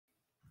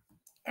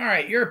All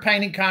right, you're a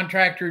painting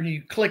contractor and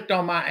you clicked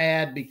on my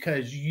ad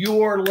because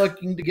you're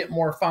looking to get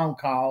more phone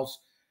calls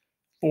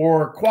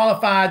for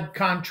qualified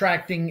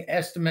contracting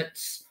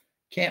estimates.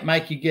 Can't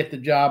make you get the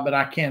job, but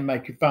I can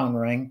make your phone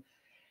ring.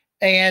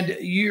 And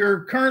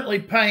you're currently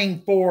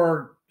paying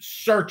for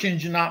search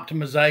engine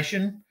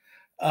optimization.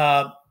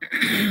 Uh,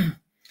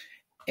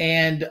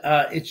 and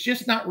it's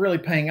just not really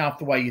paying off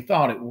the way you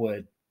thought it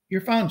would.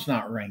 Your phone's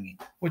not ringing,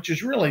 which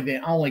is really the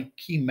only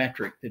key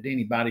metric that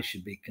anybody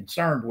should be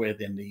concerned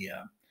with in the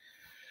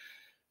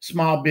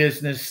small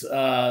business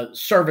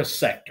service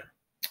sector.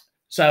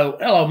 So,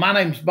 hello, my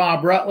name is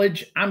Bob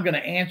Rutledge. I'm going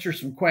to answer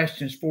some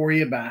questions for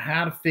you about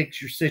how to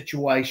fix your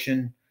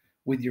situation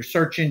with your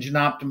search engine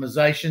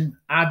optimization.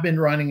 I've been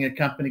running a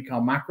company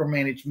called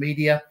Micromanaged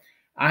Media.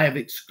 I have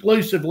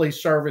exclusively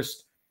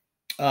serviced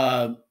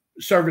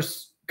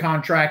service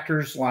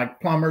contractors like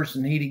plumbers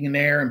and heating and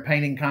air and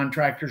painting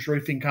contractors,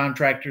 roofing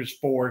contractors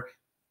for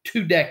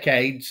 2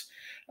 decades.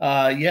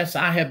 Yes,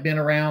 I have been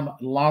around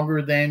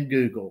longer than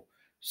Google.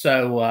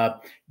 So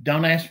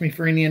don't ask me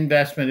for any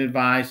investment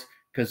advice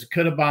because it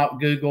could have bought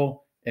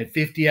Google at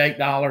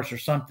 $58 or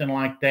something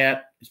like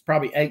that. It's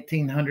probably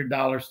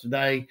 $1,800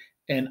 today.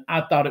 And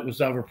I thought it was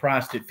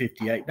overpriced at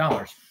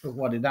 $58. But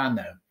what did I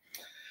know?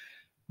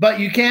 But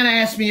you can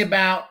ask me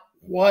about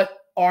what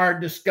are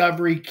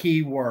discovery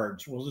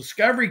keywords. Well,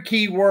 discovery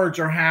keywords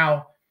are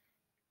how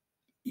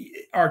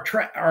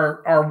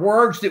are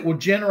words that will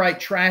generate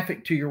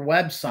traffic to your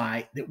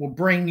website that will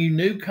bring you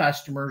new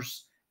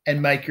customers and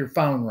make your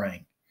phone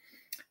ring.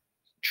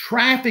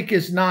 Traffic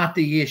is not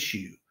the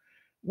issue.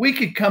 We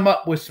could come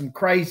up with some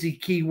crazy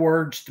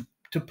keywords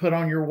to put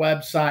on your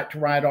website, to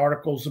write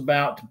articles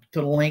about,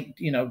 to link,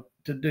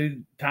 to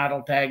do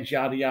title tags,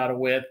 yada, yada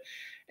with.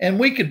 And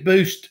we could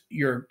boost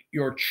your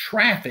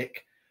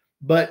traffic.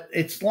 But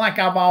it's like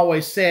I've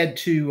always said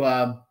to,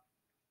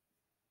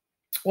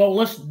 well,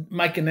 let's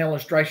make an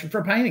illustration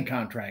for painting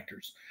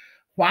contractors.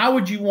 Why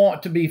would you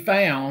want to be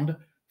found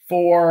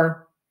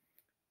for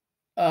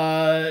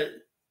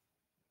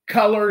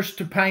colors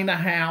to paint a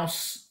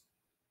house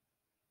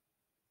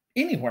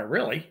anywhere,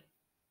 really?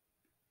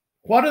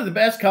 What are the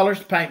best colors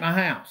to paint my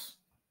house?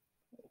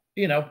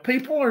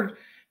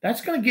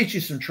 That's going to get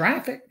you some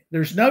traffic.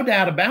 There's no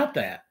doubt about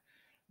that.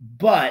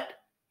 But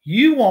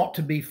you want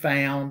to be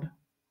found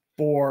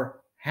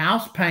for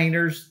house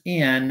painters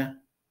in,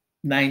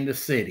 name the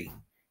city,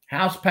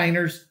 house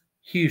painters,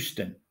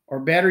 Houston, or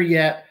better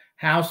yet,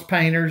 house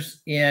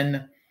painters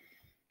in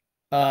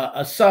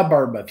a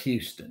suburb of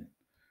Houston,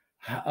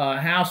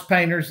 house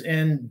painters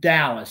in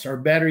Dallas, or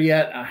better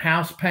yet, a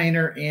house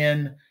painter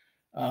in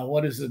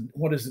what is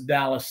the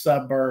Dallas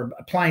suburb?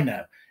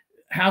 Plano.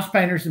 House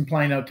painters in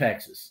Plano,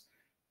 Texas.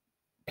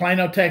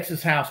 Plano,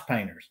 Texas house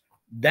painters.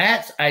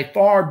 That's a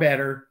far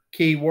better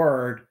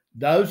keyword.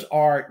 Those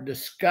are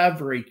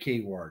discovery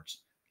keywords.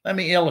 Let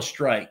me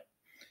illustrate.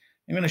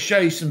 I'm going to show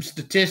you some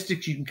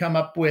statistics. You can come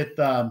up with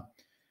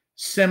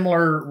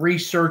similar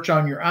research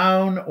on your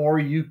own, or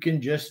you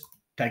can just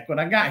take what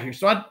I got here.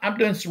 So I'm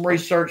doing some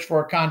research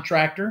for a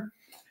contractor,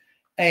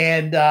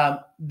 and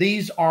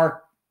these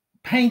are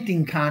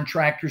painting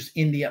contractors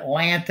in the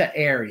Atlanta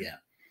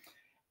area.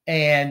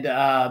 And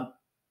I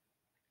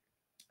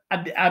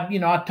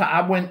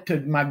went to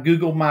my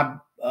Google,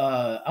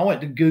 I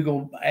went to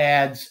Google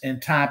Ads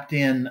and typed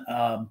in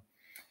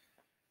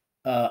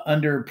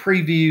under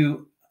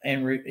preview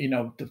and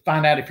to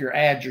find out if your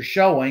ads are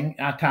showing.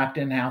 I typed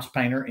in house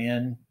painter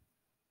in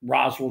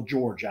Roswell,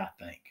 Georgia,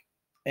 I think,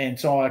 and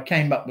so I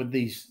came up with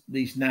these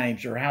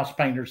names, or house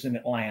painters in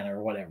Atlanta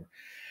or whatever.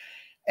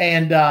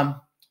 And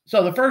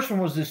so the first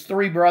one was this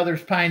Three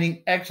Brothers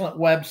Painting. Excellent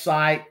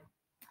website,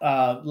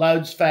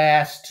 loads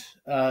fast,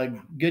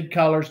 good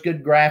colors,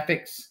 good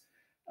graphics.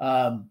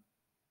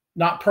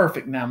 Not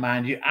perfect now,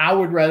 mind you. I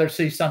would rather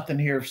see something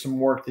here of some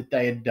work that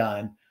they had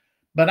done.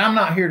 But I'm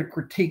not here to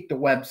critique the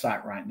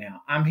website right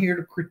now. I'm here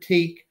to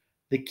critique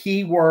the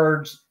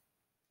keywords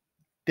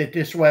that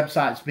this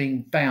website's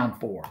being found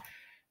for.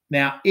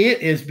 Now,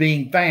 it is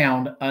being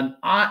found an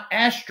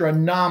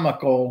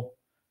astronomical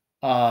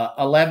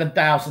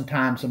 11,000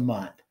 times a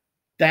month.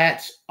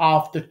 That's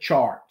off the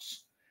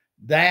charts.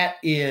 That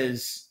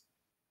is,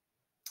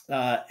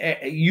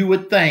 you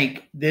would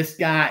think this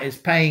guy is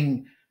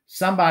paying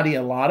somebody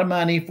a lot of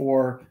money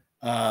for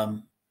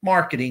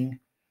marketing,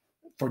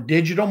 for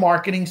digital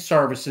marketing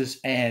services,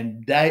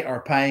 and they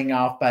are paying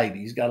off, baby.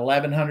 He's got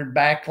 1,100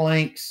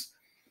 backlinks,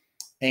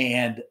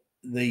 and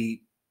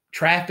the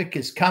traffic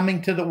is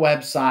coming to the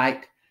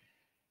website.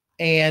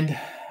 And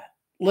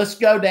let's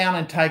go down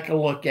and take a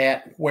look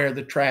at where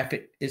the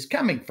traffic is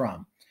coming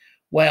from.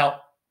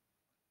 Well,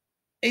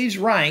 he's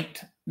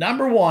ranked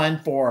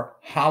 #1 for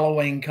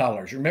Halloween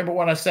colors. Remember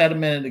what I said a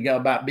minute ago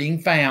about being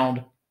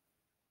found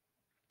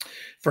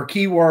for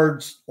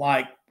keywords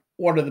like,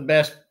 what are the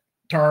best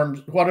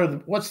terms?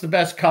 What's the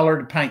best color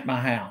to paint my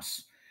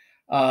house?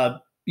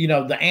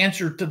 The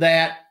answer to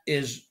that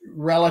is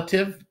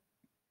relative,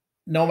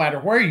 no matter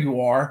where you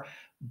are.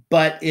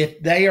 But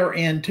if they are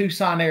in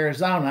Tucson,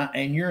 Arizona,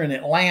 and you're in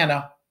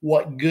Atlanta,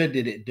 what good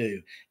did it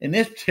do? In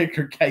this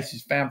particular case,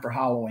 it's found for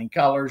Halloween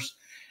colors,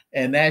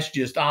 and that's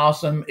just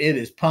awesome. It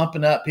is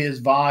pumping up his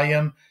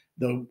volume.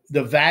 The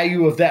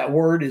value of that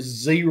word is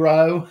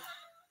 0.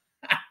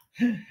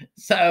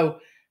 So,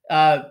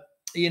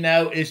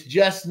 it's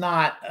just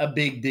not a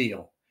big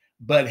deal.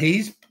 But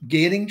he's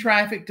getting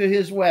traffic to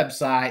his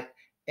website,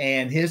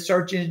 and his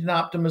search engine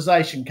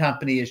optimization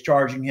company is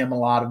charging him a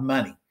lot of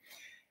money.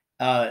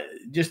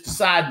 Just a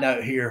side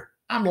note here,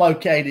 I'm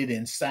located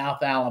in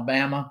South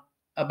Alabama,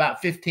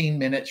 about 15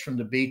 minutes from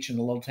the beach in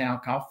a little town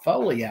called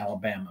Foley,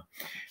 Alabama.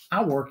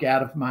 I work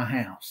out of my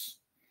house.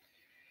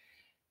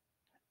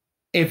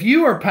 If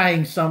you are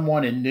paying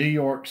someone in New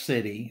York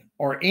City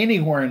or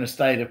anywhere in the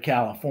state of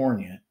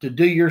California to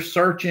do your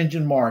search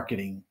engine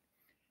marketing,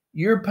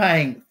 you're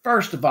paying,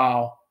 first of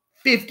all,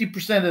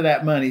 50% of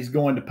that money is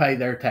going to pay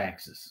their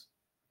taxes.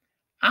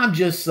 I'm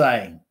just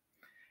saying,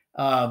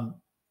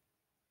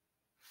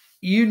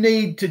 you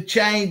need to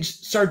change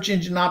search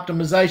engine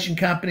optimization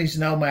companies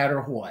no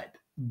matter what,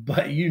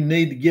 but you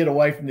need to get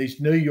away from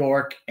these New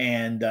York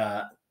and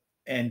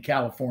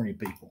California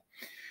people.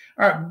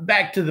 All right,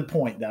 back to the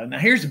point though. Now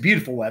here's a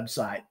beautiful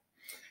website,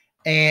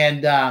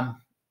 and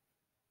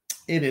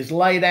it is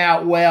laid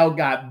out well,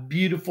 got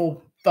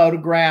beautiful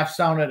photographs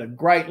on it, a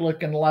great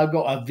looking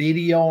logo, a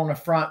video on the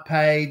front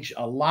page,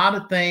 a lot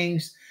of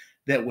things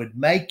that would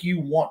make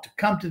you want to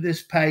come to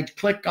this page,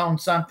 click on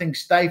something,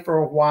 stay for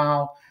a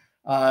while.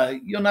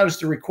 You'll notice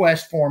the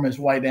request form is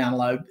way down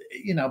low.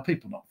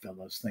 People don't fill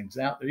those things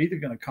out. They're either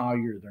going to call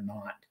you or they're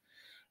not,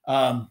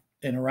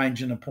 and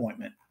arrange an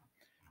appointment.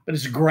 But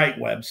it's a great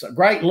website,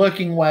 great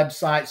looking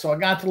website. So I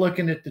got to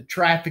looking at the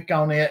traffic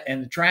on it,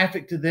 and the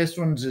traffic to this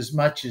one's as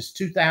much as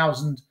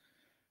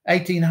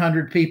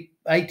 1,800 people,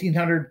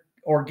 1,800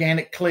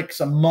 organic clicks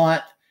a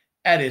month.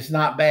 That is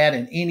not bad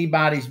in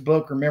anybody's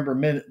book. Remember,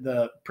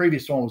 the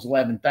previous one was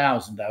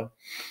 11,000 though.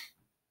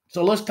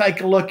 So let's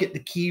take a look at the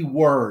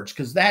keywords,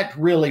 because that's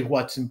really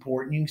what's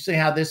important. You can see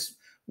how this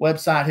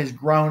website has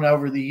grown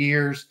over the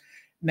years.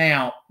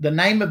 Now, the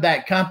name of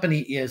that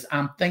company is,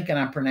 I'm thinking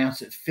I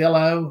pronounce it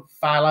Philo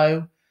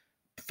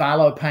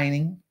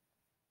Painting.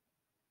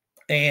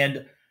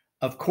 And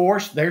of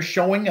course, they're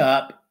showing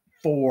up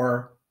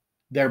for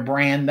their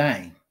brand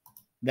name.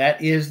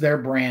 That is their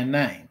brand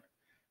name.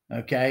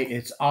 Okay.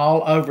 It's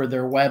all over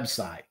their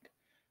website.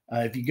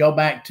 If you go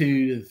back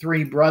to the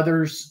Three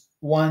Brothers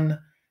one,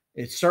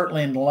 it's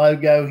certainly in the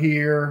logo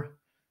here.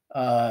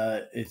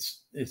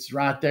 It's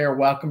right there.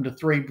 Welcome to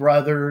Three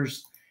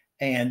Brothers.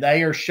 And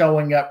they are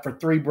showing up for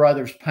Three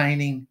Brothers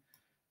Painting.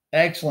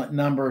 Excellent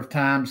number of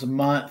times a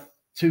month,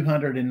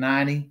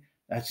 290.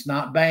 That's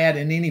not bad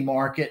in any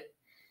market.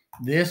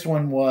 This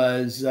one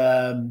was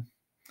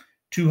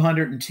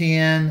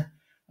 210.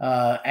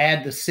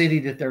 Add the city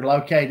that they're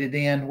located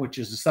in, which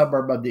is a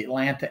suburb of the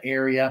Atlanta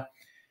area.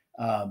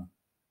 You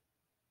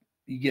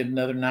get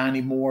another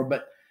 90 more.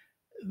 But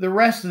the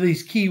rest of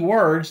these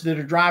keywords that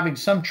are driving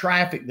some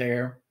traffic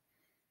there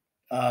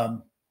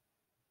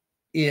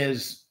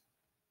is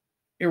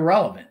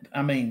irrelevant.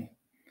 I mean,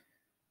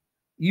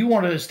 you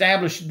want to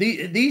establish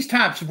these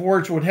types of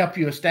words would help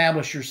you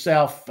establish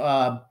yourself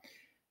to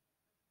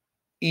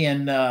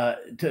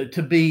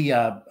be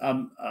a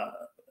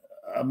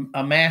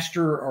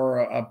master or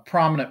a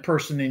prominent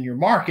person in your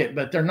market,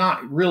 but they're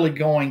not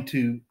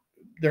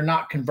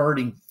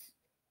converting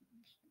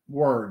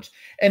words,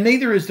 and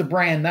neither is the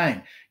brand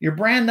name. Your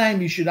brand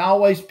name, you should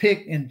always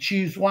pick and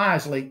choose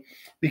wisely,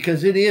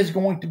 because it is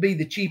going to be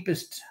the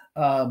cheapest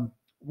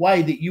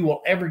way that you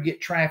will ever get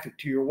traffic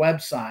to your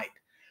website.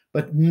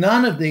 But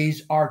none of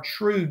these are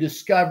true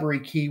discovery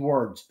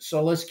keywords.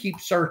 So let's keep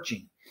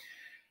searching.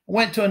 I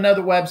went to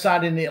another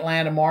website in the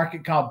Atlanta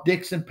market called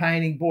Dixon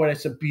Painting. Boy,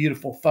 that's a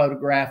beautiful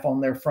photograph on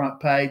their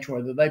front page,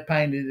 whether they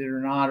painted it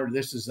or not, or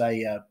this is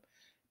a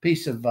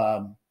piece of,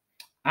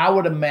 I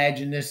would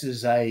imagine this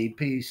is a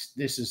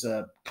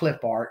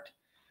clip art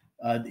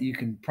that you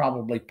can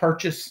probably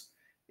purchase.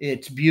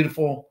 It's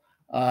beautiful.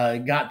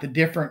 Got the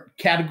different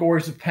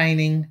categories of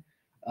painting.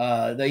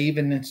 They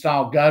even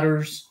install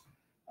gutters.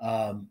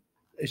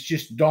 It's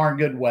just a darn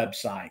good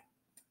website,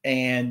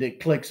 and it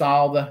clicks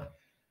all the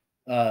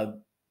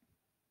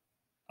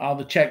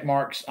check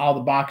marks, all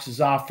the boxes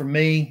off for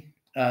me.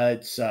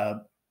 It's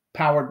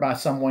powered by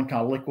someone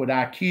called Liquid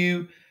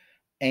IQ,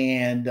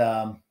 and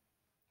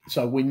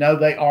so we know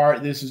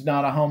this is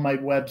not a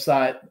homemade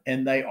website,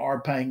 and they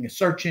are paying a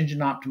search engine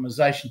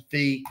optimization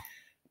fee,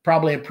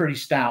 probably a pretty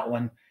stout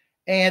one.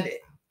 And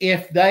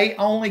if they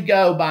only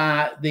go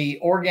by the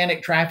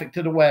organic traffic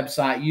to the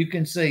website, you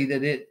can see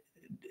that it,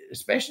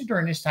 especially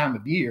during this time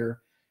of year,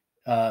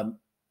 they're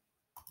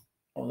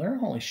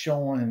only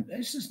showing,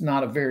 this is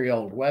not a very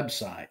old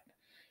website,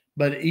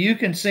 but you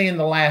can see in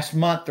the last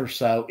month or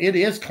so, it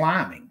is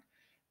climbing.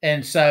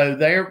 And so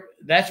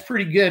that's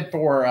pretty good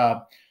for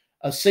a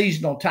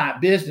seasonal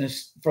type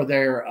business for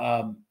their,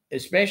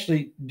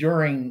 especially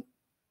during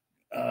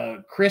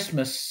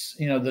Christmas,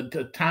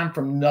 the time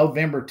from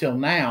November till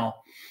now.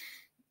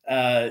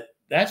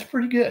 That's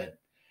pretty good.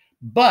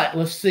 But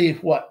let's see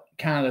what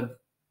kind of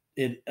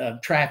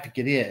traffic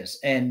it is.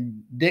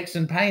 And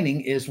Dixon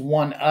Painting is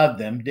one of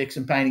them.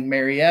 Dixon Painting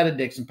Marietta,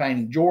 Dixon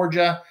Painting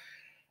Georgia.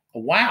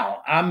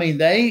 Wow. I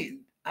mean,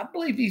 I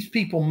believe these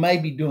people may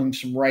be doing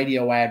some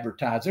radio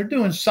advertising. They're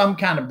doing some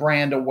kind of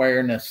brand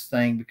awareness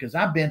thing, because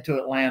I've been to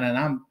Atlanta and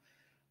I'm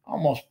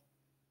almost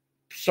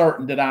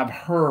certain that I've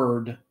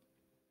heard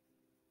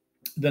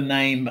the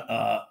name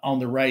on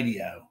the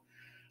radio.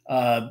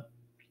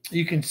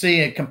 You can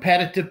see a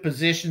competitive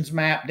positions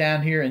map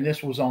down here, and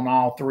this was on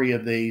all three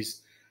of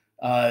these.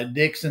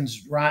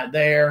 Dixon's right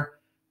there,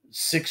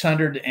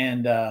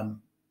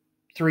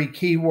 603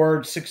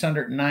 keywords,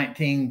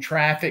 619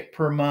 traffic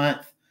per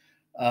month,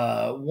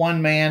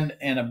 one man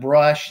and a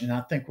brush, and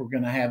I think we're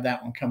going to have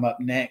that one come up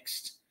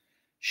next.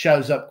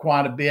 Shows up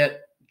quite a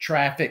bit.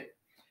 Traffic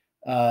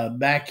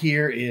back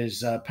here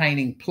is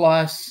Painting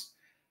Plus.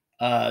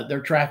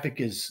 Their traffic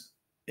is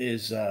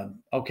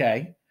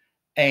okay.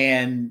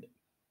 And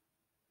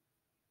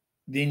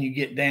then you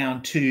get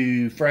down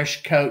to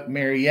Fresh Coat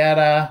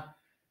Marietta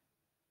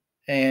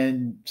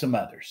and some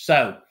others.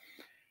 So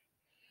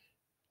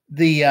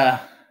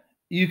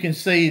you can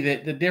see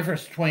that the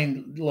difference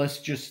between, let's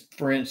just,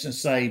 for instance,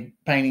 say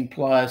Painting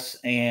Plus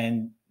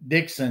and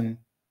Dixon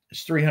is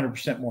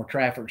 300% more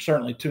traffic,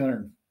 certainly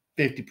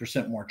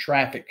 250% more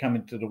traffic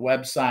coming to the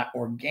website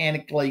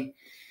organically.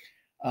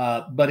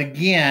 But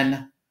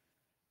again,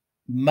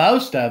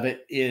 most of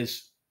it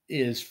is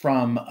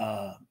from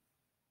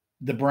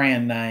the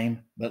brand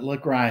name. But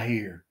look right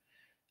here.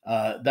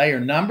 They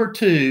are number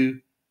 2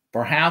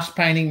 for house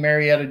painting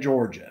Marietta,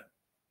 Georgia.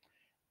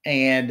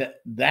 And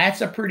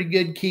that's a pretty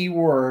good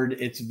keyword.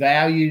 It's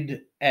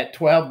valued at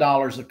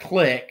 $12 a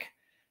click.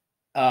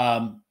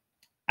 I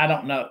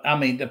don't know. I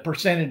mean, the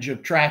percentage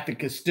of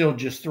traffic is still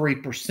just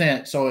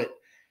 3%. So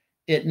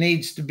it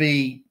needs to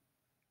be,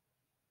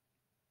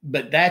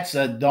 but that's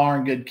a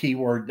darn good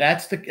keyword.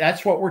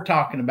 That's what we're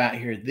talking about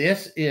here.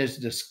 This is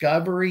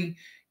discovery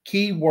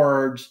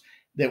keywords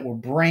that will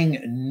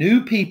bring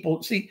new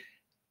people. See,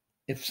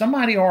 if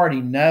somebody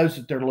already knows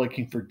that they're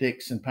looking for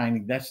Dixon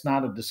Painting, that's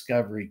not a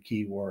discovery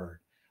keyword.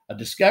 A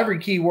discovery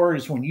keyword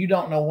is when you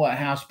don't know what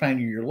house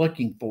painter you're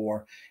looking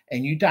for,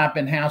 and you type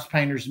in house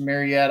painters in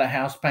Marietta,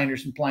 house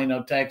painters in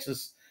Plano,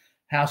 Texas,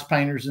 house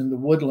painters in the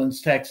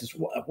Woodlands, Texas,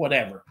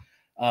 whatever,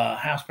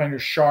 house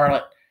painters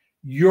Charlotte.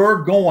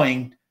 You're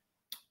looking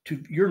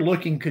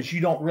because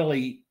you don't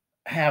really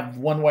have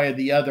one way or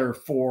the other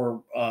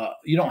for,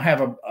 you don't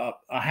have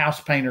a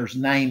house painter's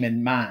name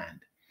in mind.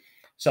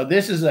 So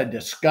this is a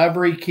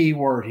discovery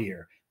keyword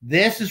here.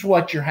 This is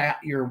what your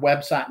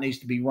website needs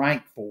to be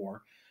ranked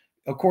for.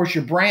 Of course,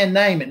 your brand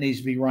name, it needs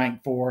to be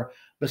ranked for,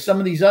 but some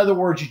of these other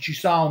words that you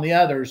saw on the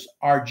others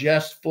are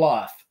just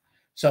fluff.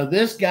 So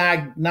this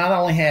guy not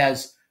only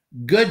has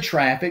good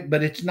traffic,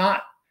 but it's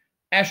not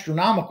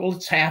astronomical.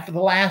 It's half of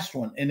the last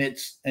one. And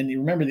you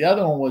remember the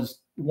other one was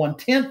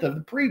 1/10 of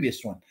the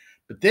previous one,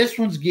 but this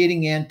one's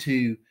getting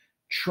into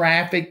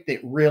traffic that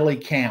really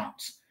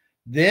counts.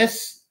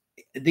 These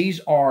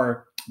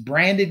are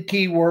branded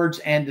keywords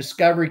and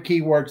discovery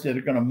keywords that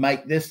are going to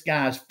make this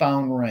guy's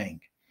phone ring.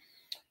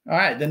 All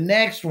right, the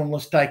next one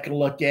let's take a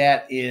look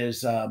at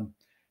is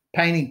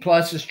Painting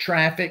Plus's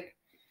traffic.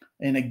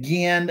 And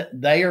again,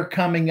 they are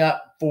coming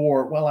up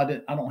for, well, I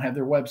don't have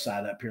their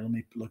website up here. Let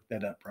me look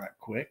that up right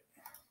quick.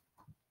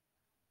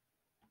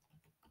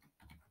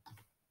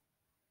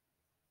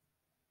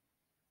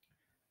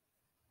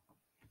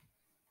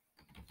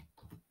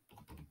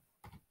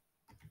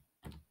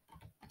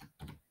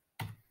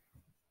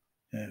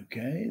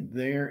 Okay,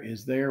 there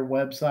is their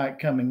website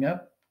coming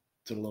up.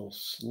 It's a little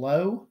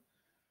slow.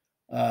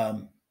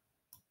 But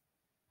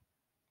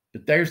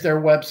there's their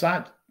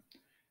website.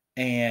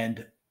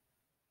 And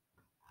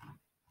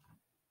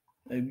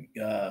it's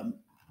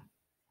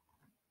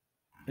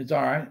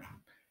all right.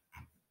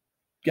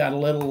 Got a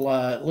little,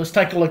 let's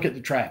take a look at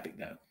the traffic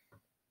though.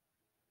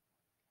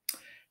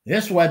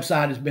 This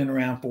website has been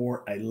around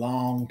for a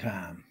long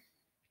time.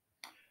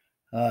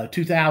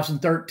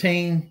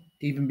 2013,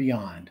 even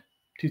beyond.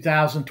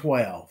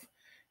 2012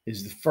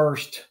 is the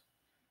first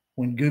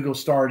when Google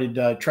started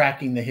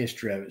tracking the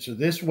history of it. So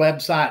this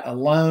website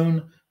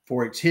alone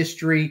for its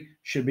history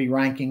should be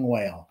ranking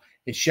well.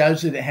 It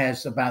shows that it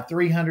has about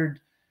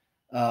 300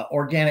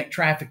 organic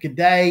traffic a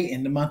day.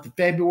 In the month of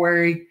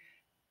February,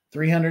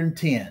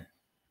 310.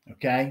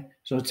 Okay,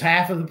 so it's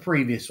half of the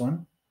previous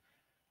one.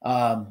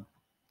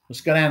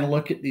 Let's go down and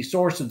look at the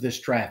source of this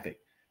traffic.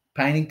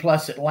 Painting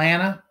Plus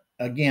Atlanta,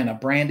 again, a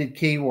branded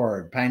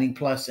keyword. Painting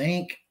Plus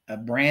Inc., a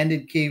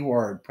branded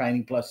keyword.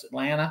 Painting Plus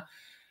Atlanta.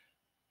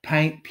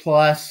 Paint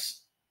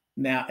Plus.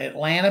 Now,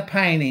 Atlanta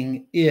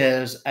Painting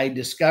is a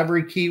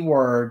discovery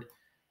keyword,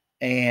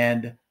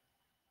 and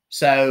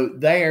so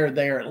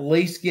they're at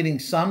least getting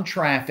some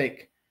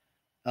traffic,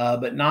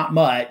 but not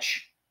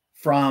much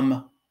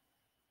from.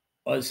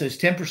 Well, it says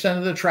 10%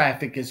 of the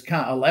traffic is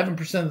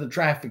 11% of the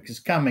traffic is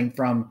coming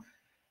from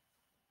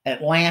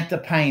Atlanta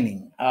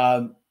Painting.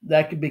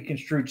 That could be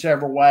construed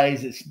several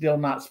ways. It's still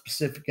not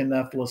specific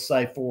enough, let's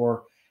say,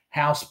 for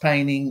house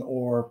painting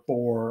or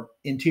for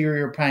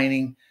interior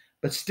painting,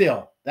 but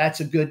still,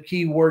 That's a good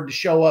keyword to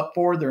show up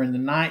for. They're in the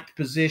 9th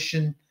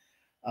position.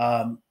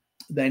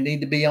 They need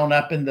to be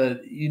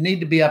you need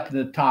to be up in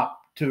the top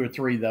 2 or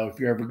 3 though, if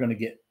you're ever going to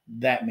get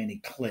that many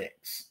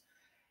clicks.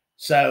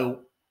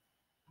 So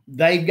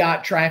they've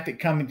got traffic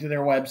coming to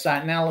their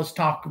website. Now let's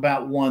talk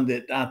about one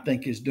that I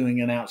think is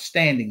doing an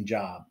outstanding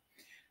job.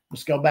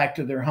 Let's go back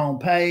to their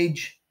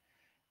homepage,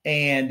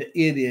 and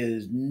it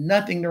is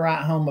nothing to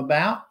write home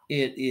about.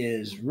 It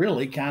is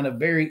really kind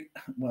of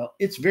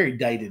it's very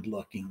dated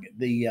looking.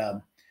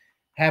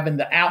 Having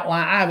the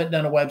outline, I haven't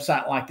done a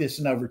website like this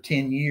in over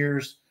 10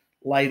 years,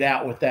 laid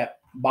out with that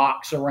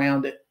box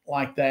around it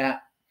like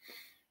that.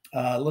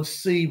 Let's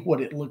see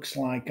what it looks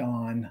like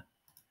on.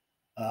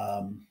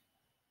 I'm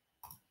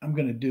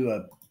going to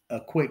do a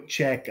quick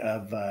check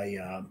of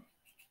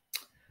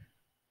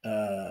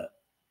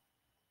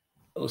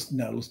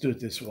let's do it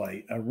this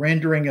way. A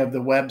rendering of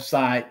the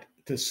website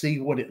to see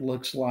what it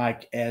looks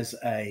like as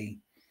a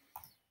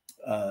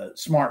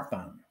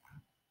smartphone.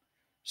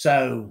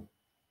 So,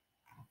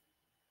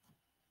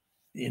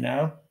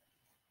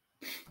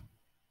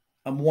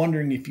 I'm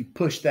wondering if you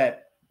push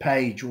that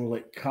page, will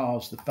it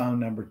cause the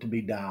phone number to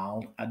be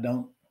dialed?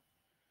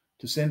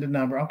 To send a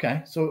number.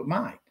 Okay. So it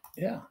might.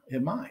 Yeah,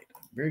 it might.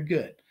 Very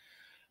good.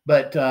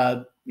 But,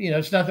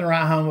 it's nothing to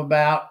write home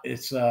about.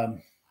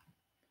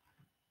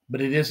 But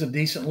it is a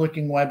decent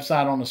looking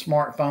website on a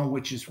smartphone,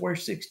 which is where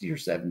 60 or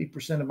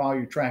 70% of all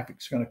your traffic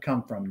is going to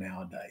come from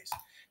nowadays.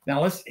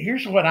 Now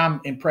here's what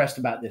I'm impressed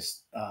about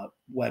this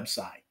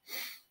website.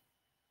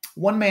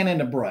 One Man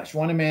in a Brush.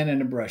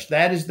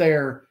 That is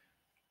their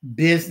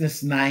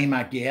business name,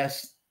 I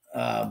guess.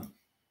 One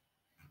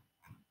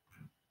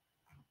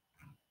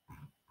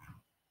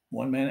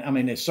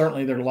Man, it's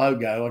certainly their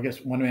logo. I guess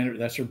One Man,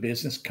 that's their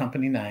business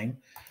company name.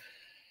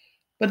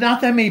 But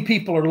not that many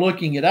people are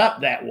looking it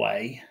up that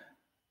way.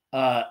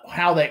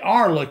 How they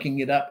are looking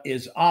it up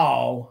is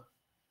all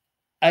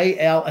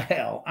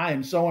ALL. I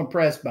am so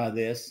impressed by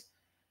this.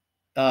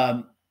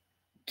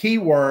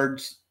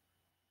 Keywords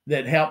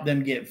that help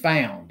them get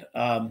found.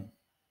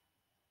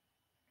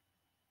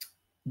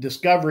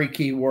 Discovery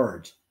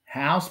keywords.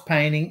 House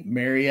painting,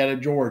 Marietta,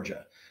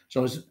 Georgia.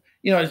 So,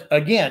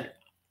 again,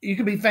 you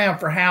can be found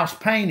for house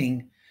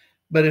painting,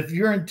 but if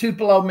you're in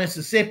Tupelo,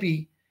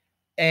 Mississippi,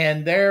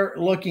 and they're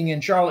looking in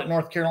Charlotte,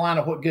 North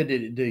Carolina, what good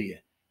did it do you?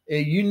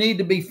 You need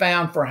to be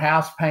found for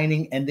house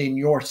painting and then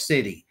your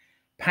city.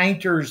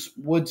 Painters,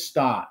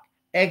 Woodstock.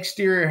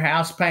 Exterior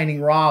house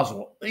painting,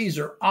 Roswell. These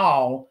are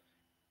all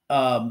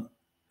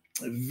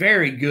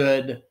very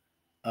good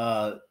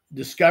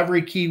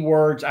discovery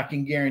keywords. I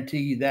can guarantee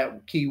you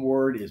that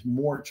keyword is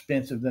more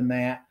expensive than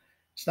that.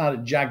 It's not a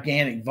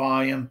gigantic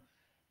volume,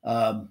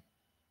 but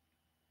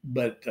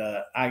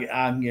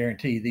I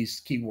guarantee you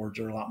these keywords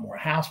are a lot more.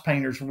 House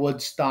painters,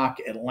 Woodstock,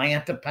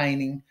 Atlanta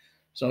painting.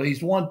 So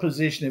he's one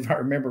position, if I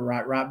remember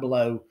right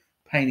below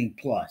Painting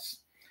Plus.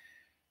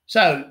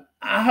 So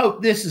I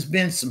hope this has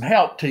been some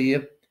help to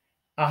you.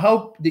 I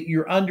hope that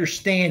you're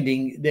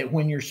understanding that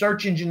when your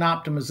search engine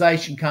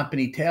optimization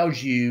company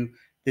tells you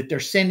that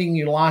they're sending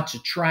you lots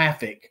of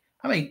traffic,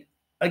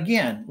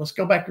 again, let's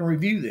go back and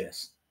review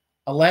this.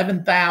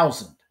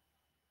 11,000.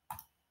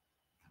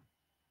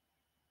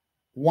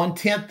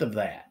 1/10 of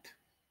that.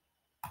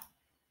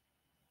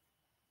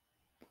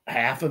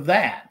 Half of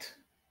that.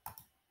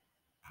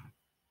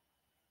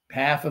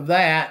 Half of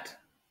that.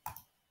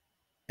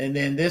 And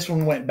then this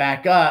one went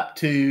back up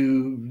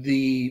to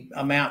the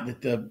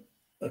amount that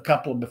a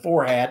couple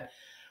before had.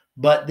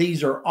 But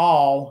these are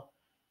all,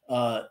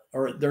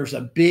 there's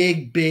a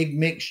big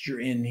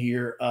mixture in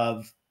here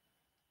of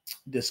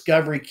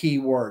discovery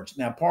keywords.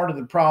 Now, part of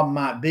the problem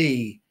might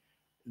be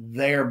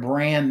their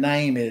brand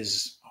name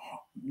is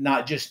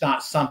not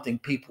something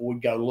people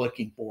would go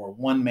looking for.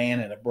 One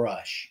Man in a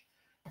Brush.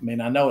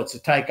 I know it's a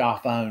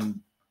takeoff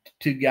on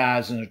 2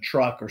 guys in a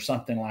truck or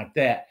something like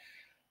that,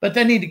 but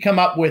they need to come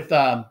up with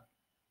a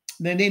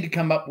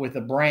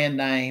brand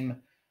name,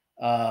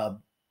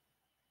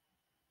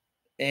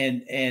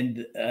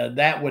 and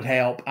that would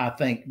help, I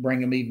think,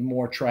 bring them even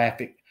more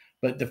traffic.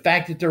 But the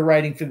fact that they're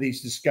rating for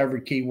these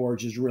discovery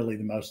keywords is really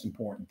the most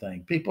important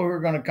thing. People who are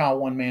going to call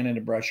One Man in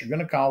a Brush are going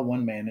to call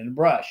One Man in a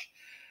Brush.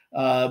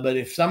 But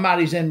if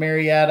somebody's in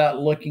Marietta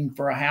looking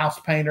for a house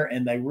painter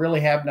and they really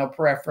have no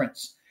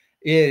preference,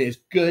 it is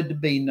good to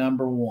be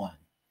number 1.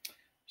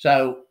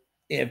 So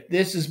if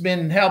this has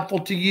been helpful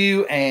to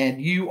you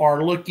and you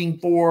are looking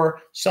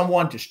for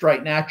someone to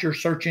straighten out your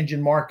search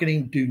engine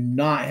marketing, do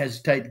not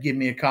hesitate to give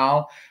me a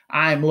call.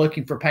 I am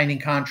looking for painting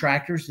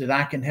contractors that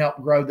I can help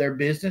grow their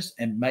business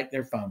and make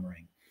their phone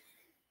ring.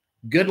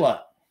 Good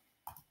luck.